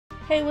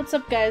Hey, what's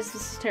up guys,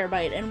 this is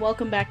Terabyte, and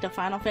welcome back to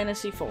Final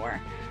Fantasy IV.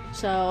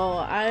 So,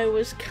 I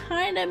was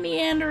kinda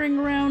meandering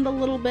around a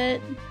little bit,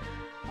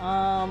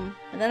 and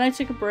then I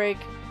took a break,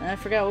 and I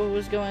forgot what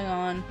was going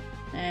on,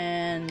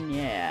 and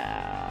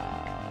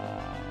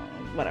yeah,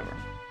 whatever.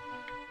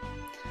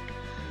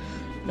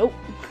 Nope.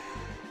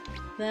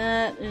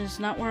 That is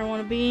not where I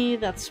want to be.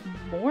 That's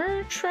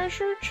more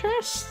treasure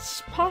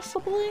chests,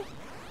 possibly?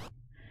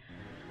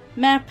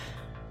 Map.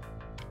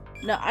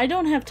 No, I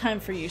don't have time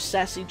for you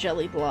sassy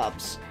jelly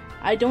blobs.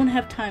 I don't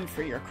have time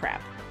for your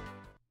crap.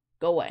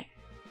 Go away.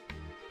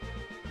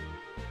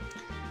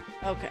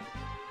 Okay.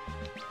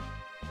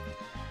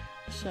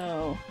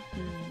 So,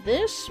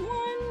 this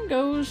one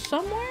goes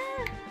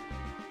somewhere?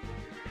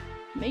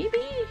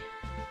 Maybe?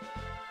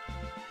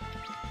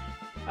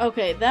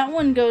 Okay, that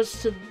one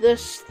goes to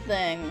this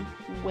thing,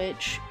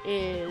 which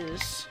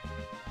is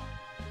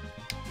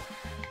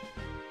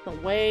the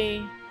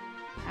way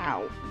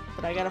out.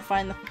 But I gotta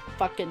find the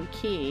fucking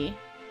key.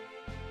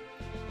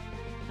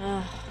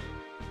 Ugh.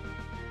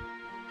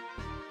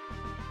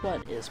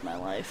 What is my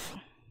life?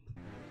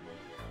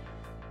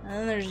 And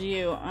then there's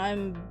you.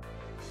 I'm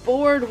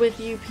bored with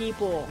you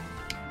people.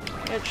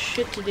 I got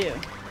shit to do.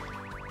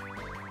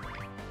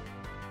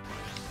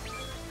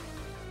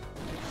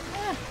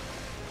 Ah.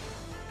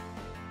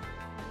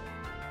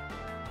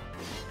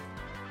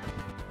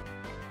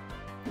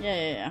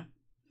 Yeah.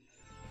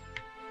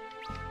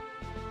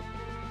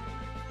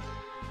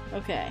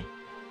 Okay.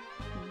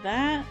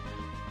 That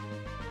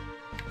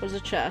was a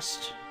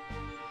chest.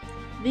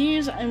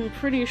 These, I'm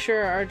pretty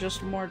sure, are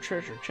just more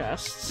treasure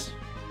chests.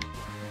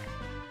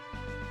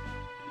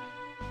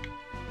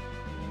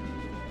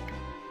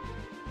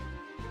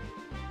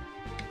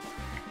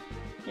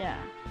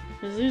 Yeah,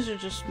 because these are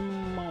just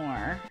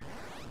more.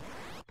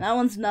 That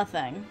one's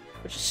nothing,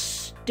 which is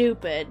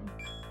stupid.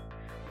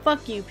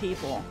 Fuck you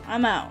people.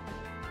 I'm out.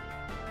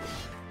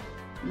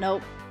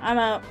 Nope. I'm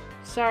out.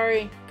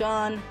 Sorry.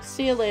 Gone.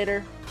 See you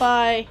later.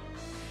 Bye.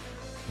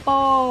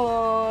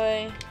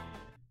 Bye.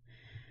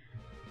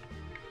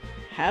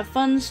 Have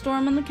fun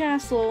storming the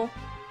castle.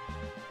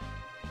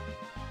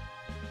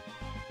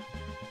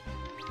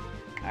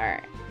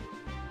 Alright.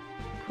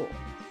 Cool.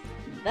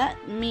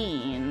 That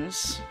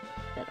means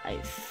that I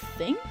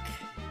think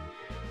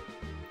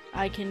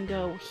I can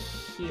go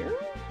here?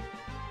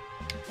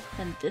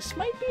 And this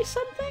might be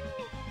something?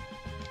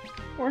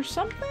 Or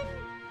something?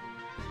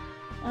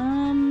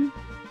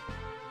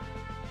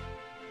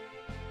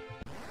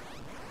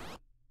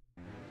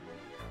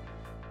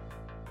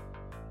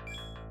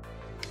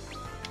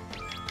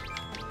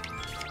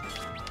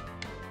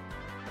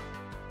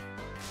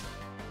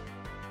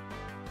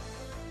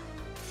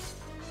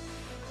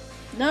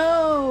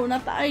 No,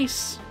 not the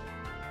ice.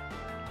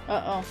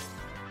 Uh-oh.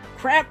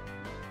 Crap!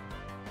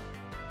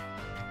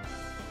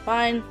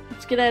 Fine,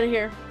 let's get out of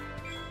here.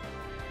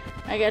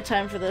 I got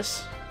time for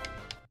this.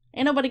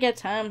 Ain't nobody got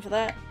time for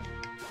that.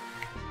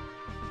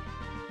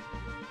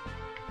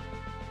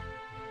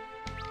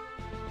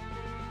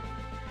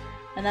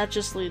 And that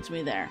just leads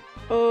me there.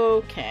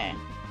 Okay.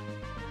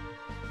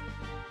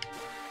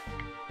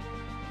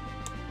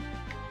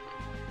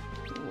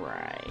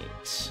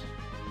 Right.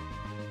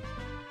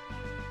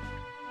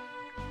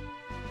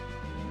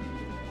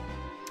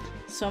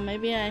 So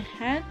maybe I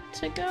had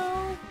to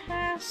go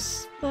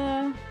past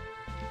the...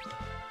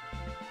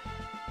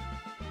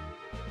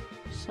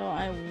 So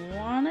I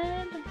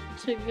wanted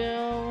to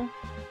go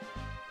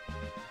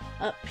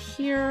up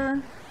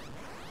here.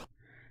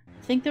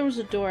 I think there was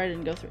a door I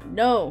didn't go through.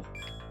 No!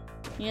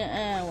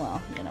 Yeah,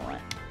 well, you know what.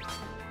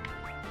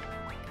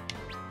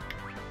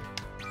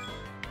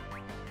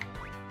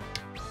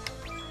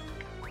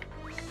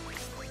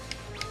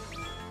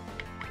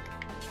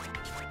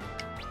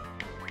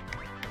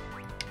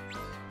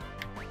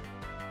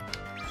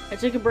 I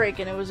took a break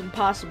and it was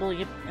impossible to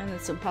get, and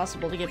it's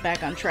impossible to get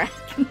back on track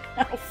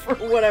now for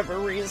whatever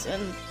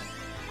reason.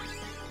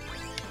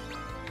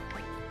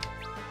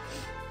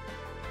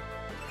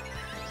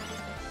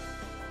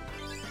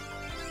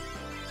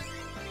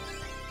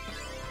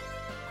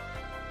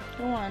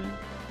 Go on.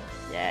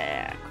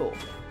 Yeah, cool.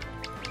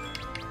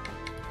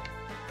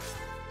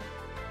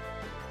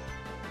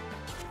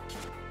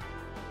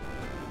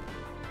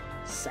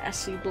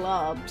 Sassy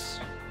blobs.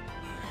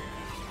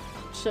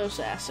 So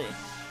sassy.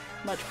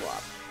 Much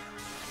blob.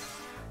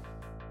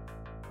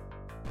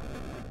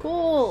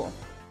 Cool!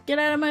 Get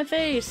out of my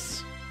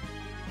face!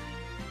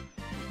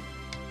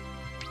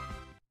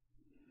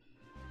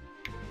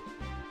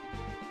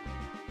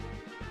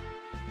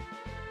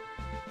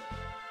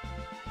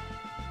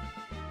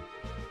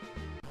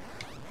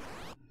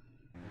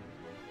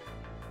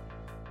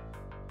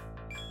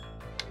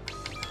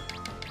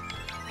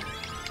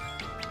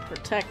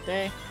 Protect,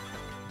 eh?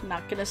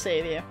 Not gonna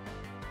save you.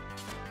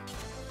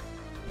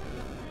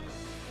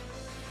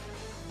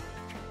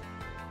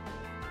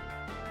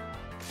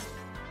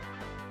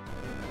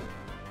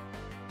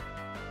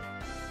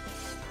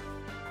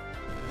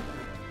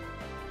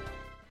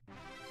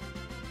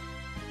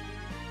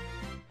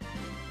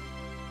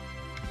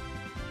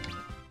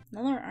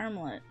 Another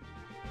armlet.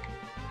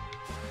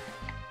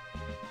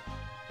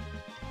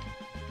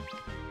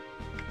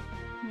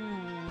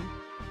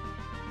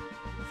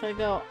 if I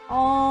go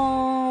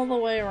all the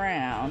way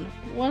around,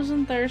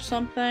 wasn't there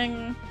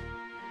something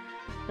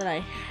that I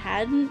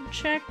hadn't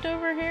checked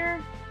over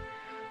here?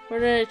 Or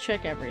did I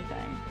check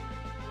everything?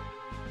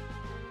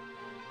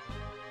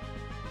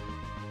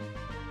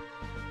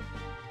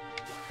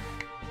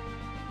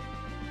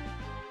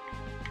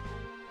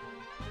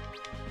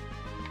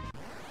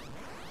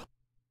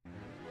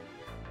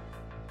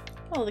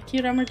 Oh, the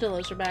cute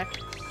armadillos are back.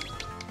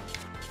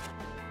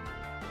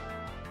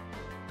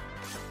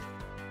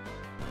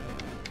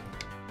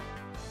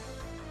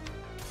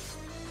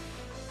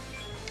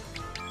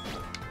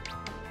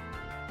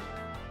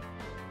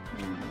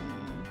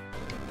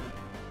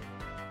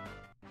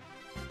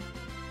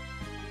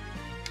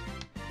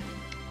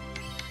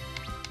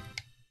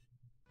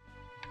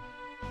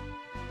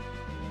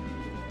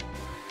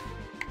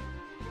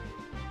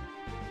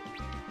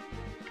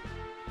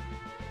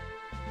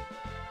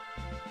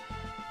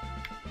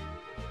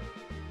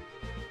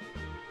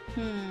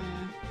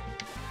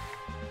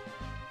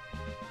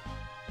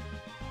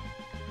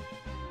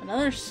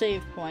 Another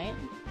save point.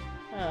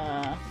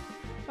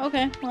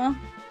 Okay, well,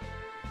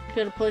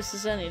 good a place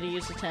as any to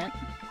use a tent.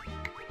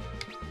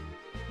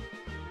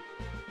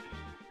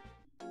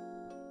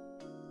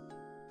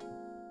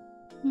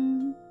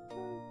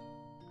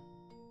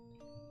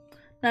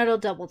 Not a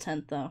double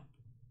tent, though.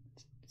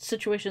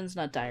 Situation's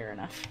not dire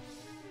enough.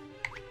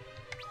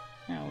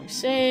 Now we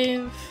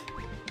save.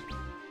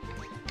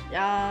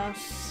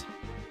 Yes.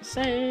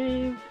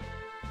 Save.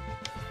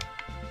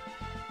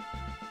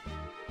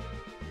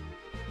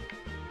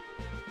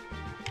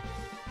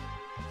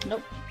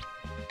 Nope.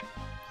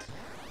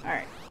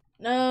 Alright.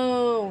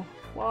 No!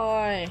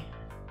 Why?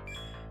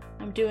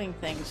 I'm doing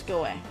things. Go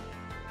away.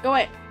 Go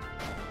away!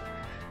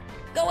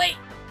 Go away!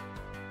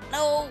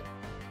 No!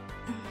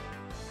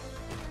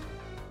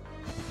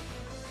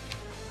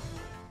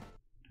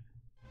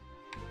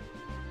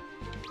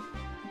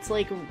 It's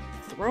like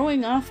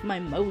throwing off my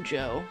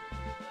mojo.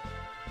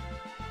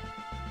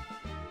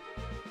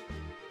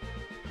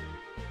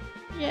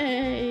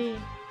 Yay!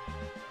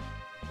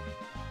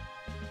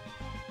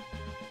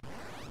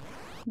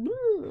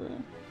 Woo.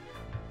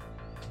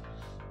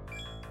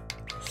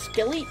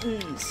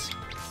 Skeletons!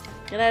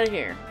 Get out of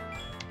here.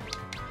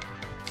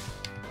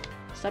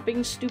 Stop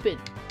being stupid.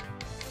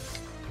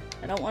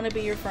 I don't want to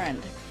be your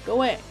friend. Go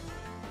away.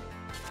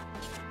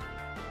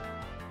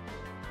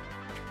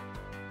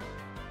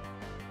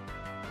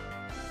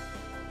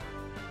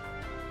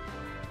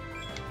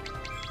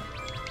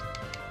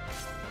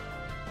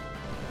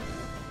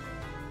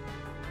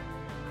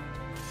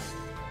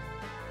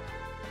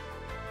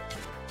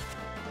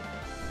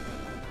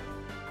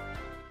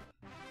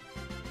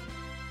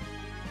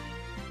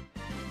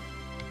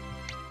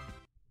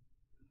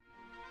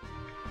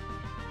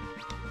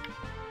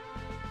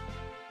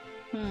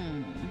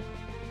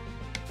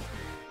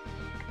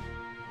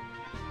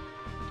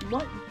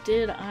 What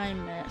did I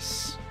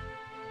miss?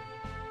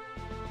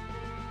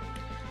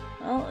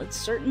 Well, it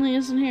certainly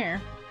isn't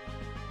here.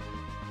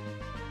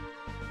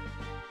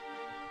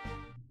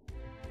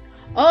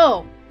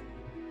 Oh!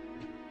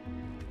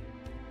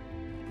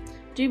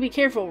 Do be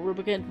careful,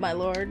 Rubicant, my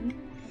lord.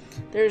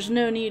 There is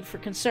no need for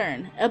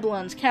concern.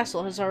 Ebelon's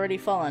castle has already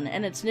fallen,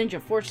 and its ninja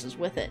forces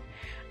with it.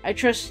 I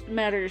trust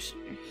matters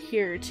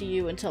here to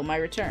you until my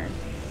return.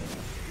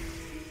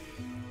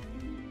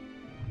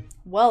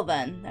 Well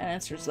then, that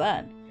answers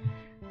that.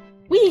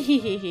 Wee hee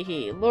hee hee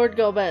hee. Lord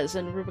Gomez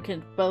and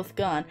Rubicant both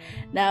gone.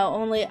 Now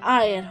only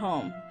I at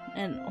home.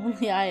 And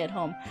only I at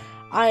home.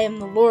 I am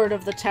the Lord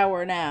of the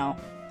Tower now.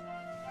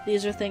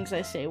 These are things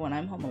I say when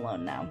I'm home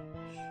alone now.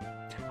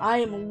 I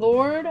am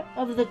Lord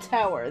of the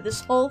Tower. This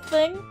whole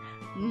thing,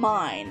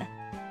 mine.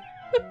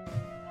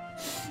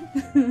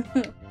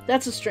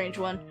 That's a strange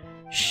one.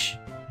 Shh.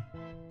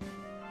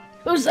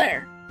 Who's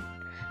there?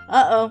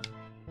 Uh-oh.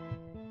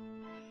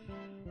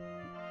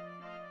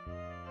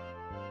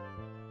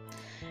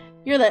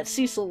 You're that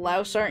Cecil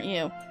louse, aren't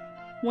you?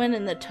 When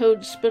in the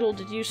toad spittle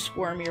did you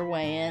squirm your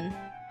way in?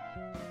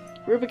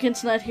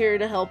 Rubicant's not here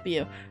to help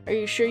you. Are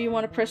you sure you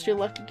want to press your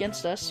luck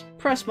against us?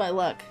 Press my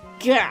luck.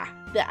 Gah!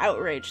 The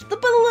outrage. The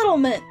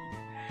belittlement!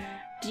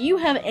 Do you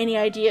have any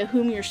idea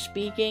whom you're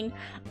speaking?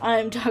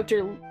 I'm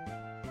Dr.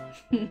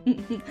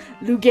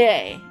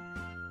 Lugay.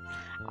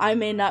 I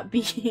may not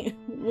be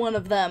one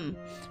of them,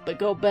 but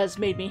Gomez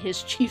made me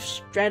his chief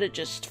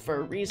strategist for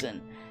a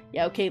reason.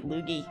 Yeah, okay,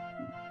 Lugie.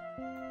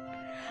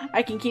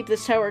 I can keep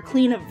this tower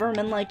clean of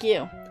vermin like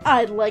you.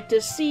 I'd like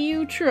to see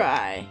you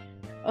try.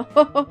 Oh,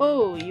 ho, ho,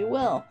 ho, you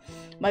will.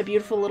 My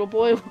beautiful little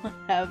boy will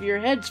have your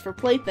heads for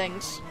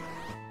playthings.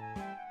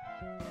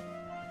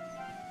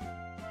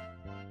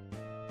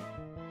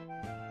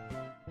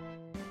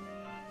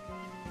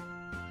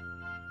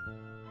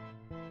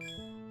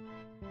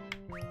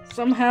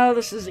 Somehow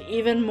this is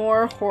even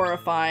more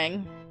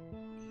horrifying.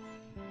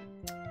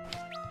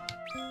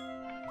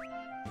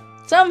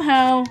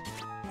 Somehow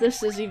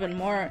this is even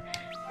more...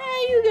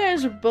 you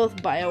guys are both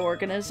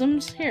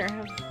bioorganisms. Here.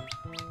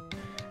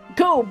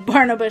 Go,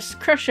 Barnabas!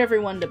 Crush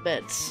everyone to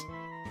bits.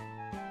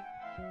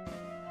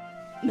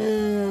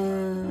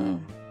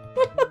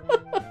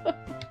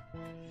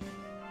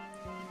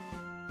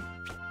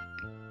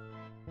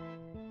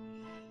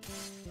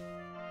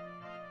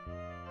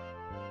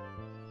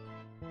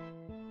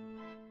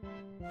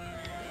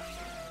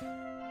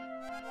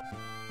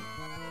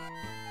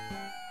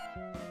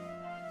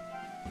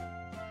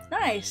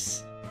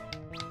 Nice.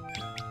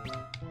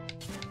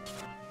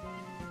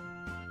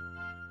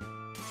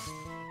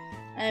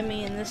 I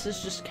mean, this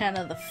is just kind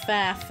of the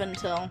faff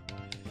until...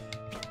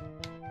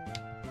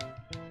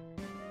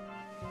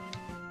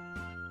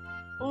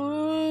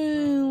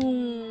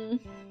 Ooh.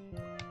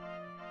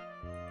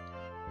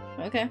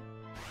 Okay.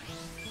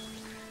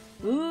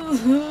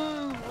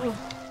 Ooh.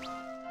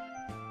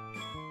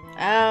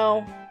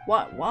 Ow.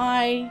 What?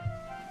 Why?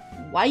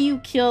 Why you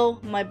kill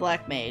my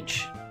black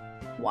mage?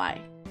 Why?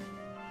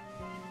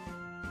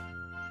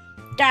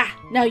 Gah!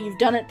 Now you've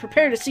done it.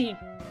 Prepare to see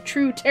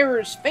true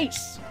terror's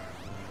face.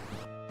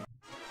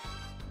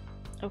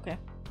 Okay.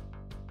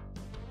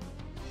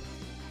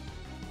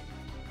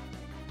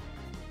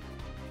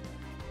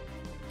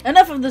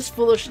 Enough of this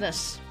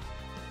foolishness.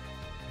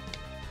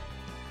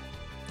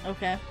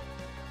 Okay.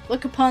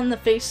 Look upon the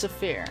face of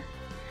fear.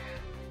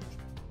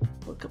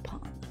 Look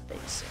upon the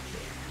face of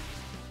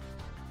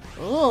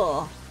fear.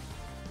 Ugh.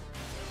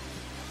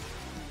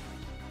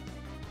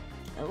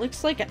 It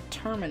looks like a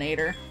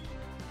Terminator.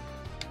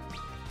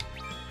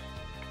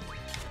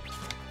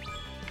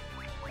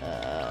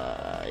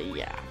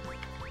 Yeah.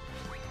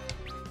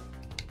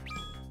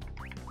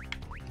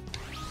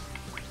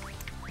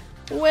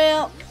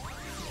 Well...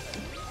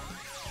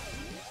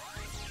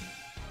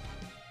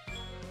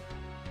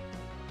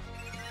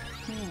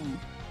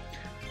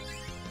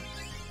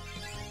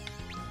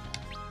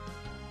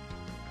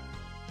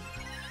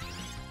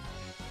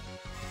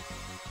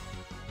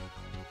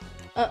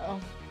 Uh-oh.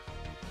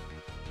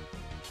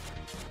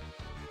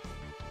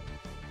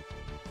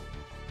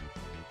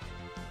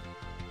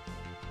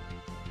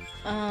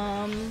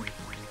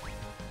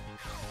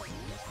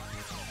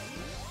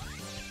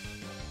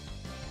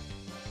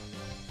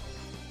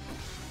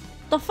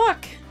 The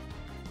fuck?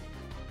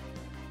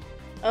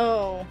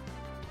 Oh.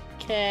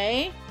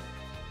 Okay.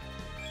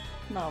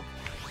 No.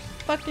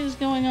 Fuck is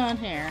going on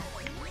here?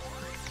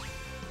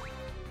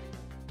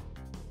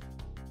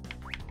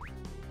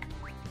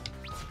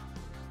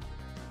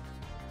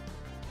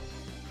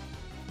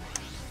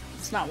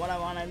 It's not what I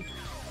wanted.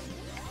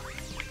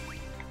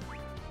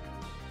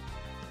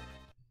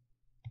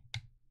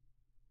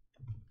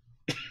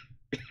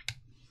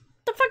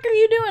 The fuck are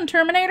you doing,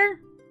 Terminator?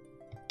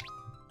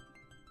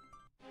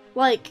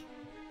 Like,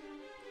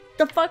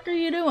 the fuck are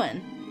you doing?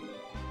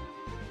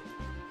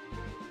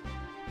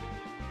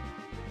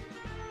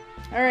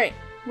 Alright,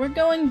 we're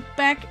going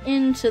back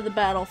into the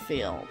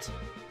battlefield.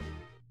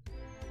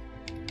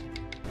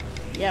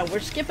 Yeah, we're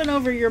skipping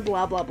over your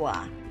blah blah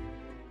blah.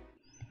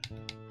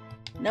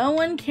 No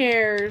one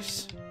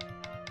cares.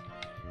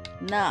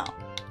 No.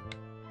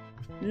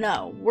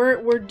 No, we're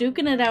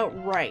duking it out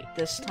right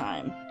this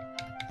time.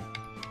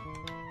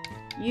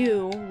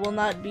 You will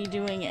not be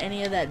doing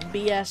any of that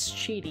BS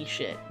cheaty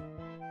shit.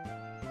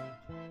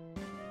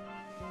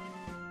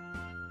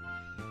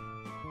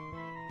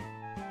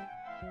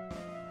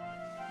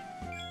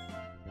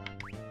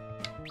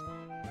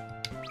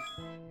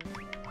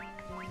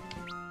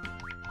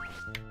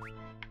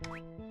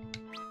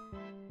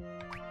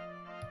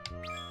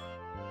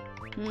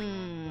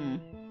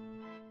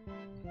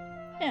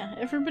 Yeah,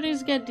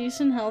 everybody's got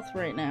decent health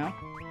right now.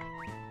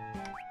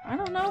 I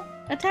don't know.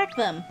 Attack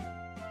them!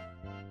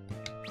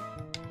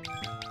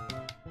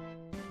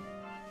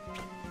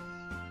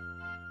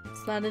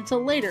 It's not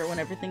until later when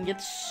everything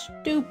gets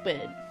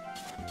stupid.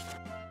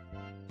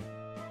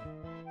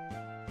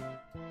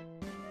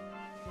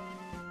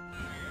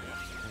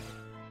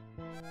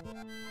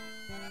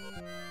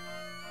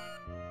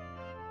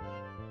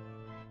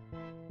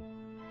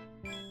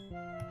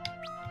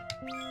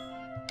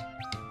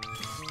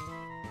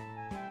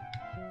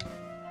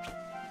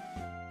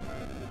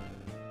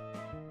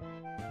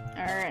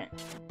 Alright.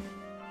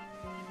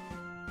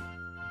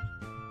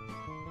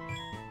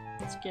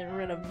 Let's get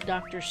rid of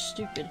Dr.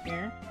 Stupid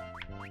here.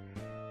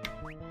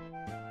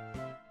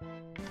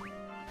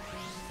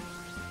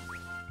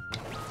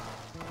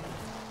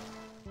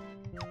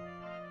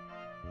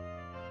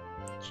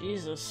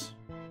 Jesus.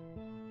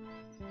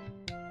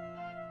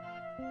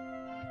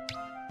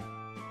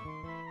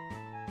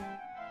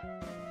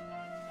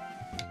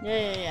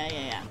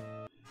 Yeah.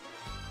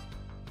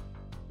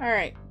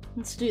 Alright,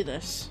 let's do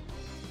this.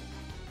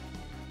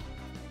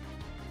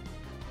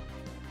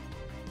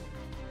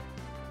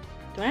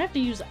 Do I have to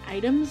use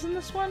items in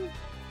this one?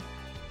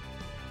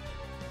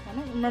 I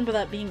don't remember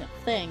that being a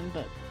thing,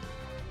 but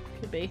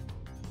could be.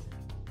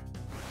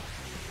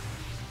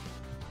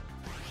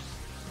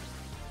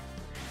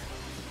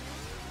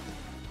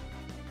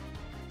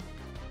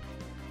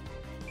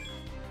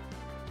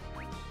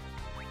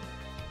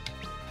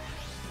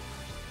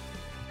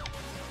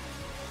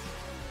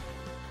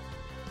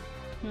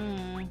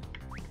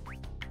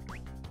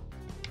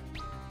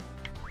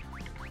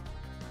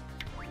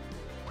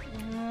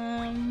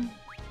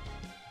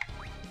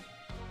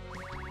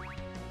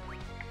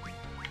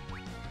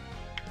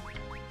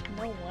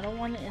 No, I don't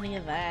want any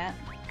of that.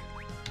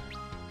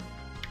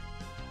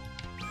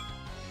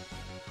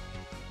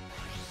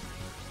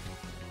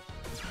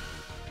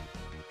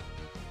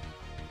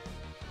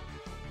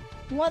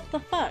 What the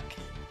fuck?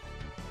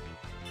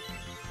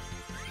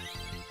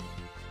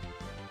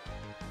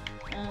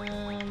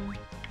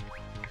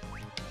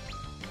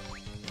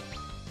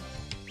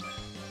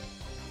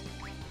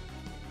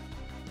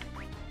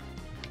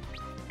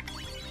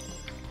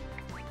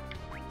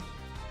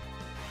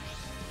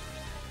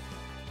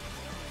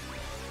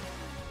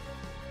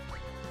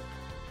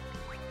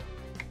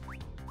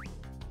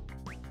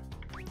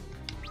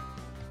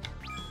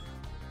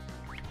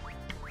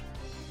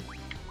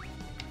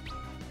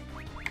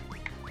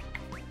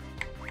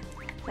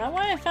 that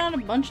why I found a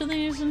bunch of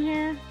these in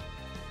here?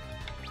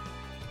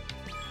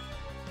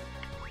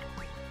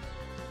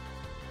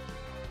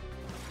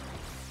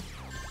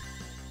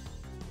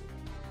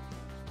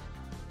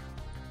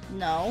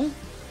 No.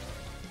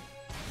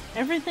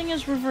 Everything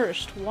is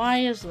reversed. Why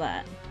is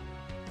that?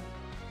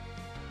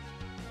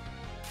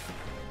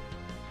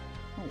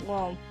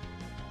 Well,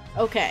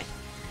 okay.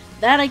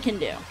 That I can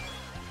do.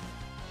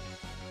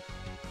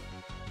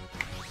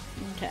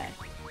 Okay.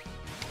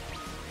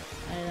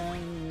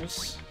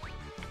 Items.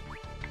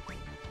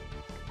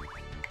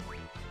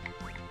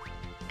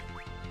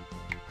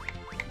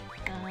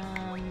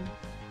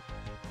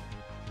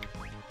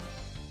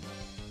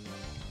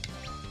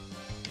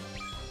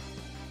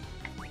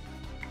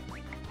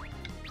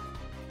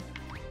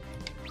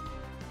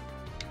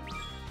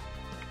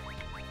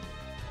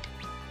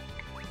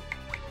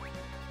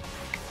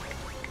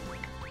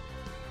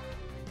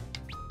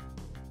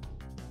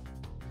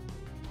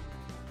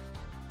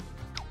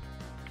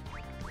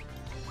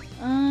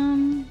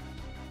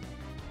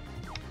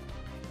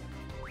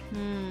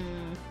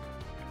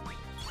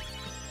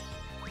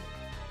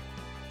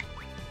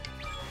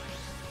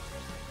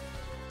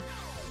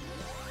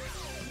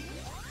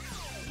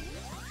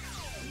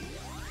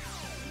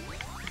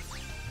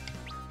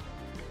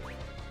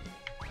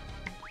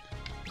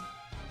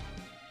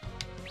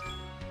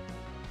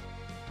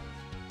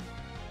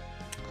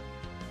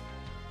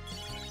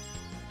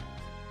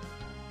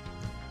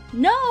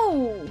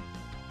 No!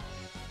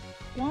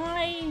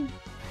 Why?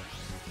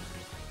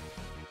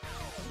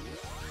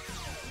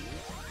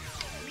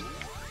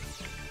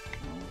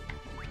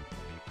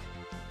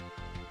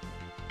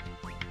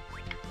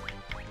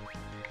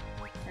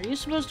 Are you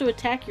supposed to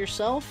attack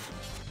yourself?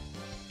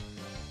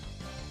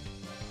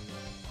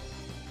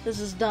 This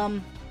is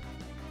dumb.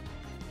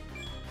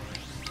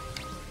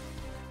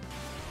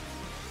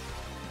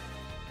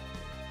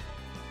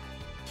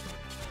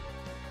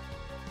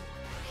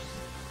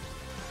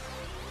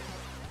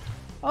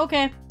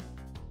 Okay.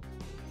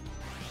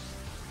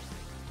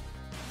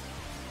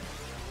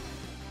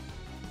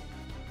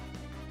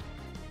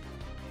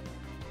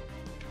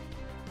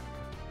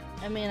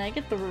 I mean, I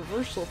get the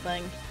reversal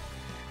thing,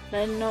 but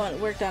I didn't know it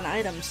worked on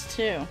items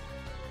too.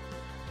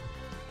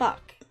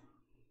 Fuck.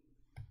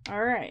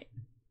 Alright.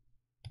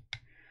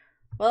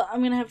 Well,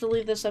 I'm gonna have to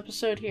leave this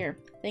episode here.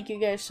 Thank you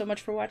guys so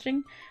much for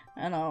watching,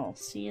 and I'll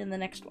see you in the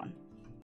next one.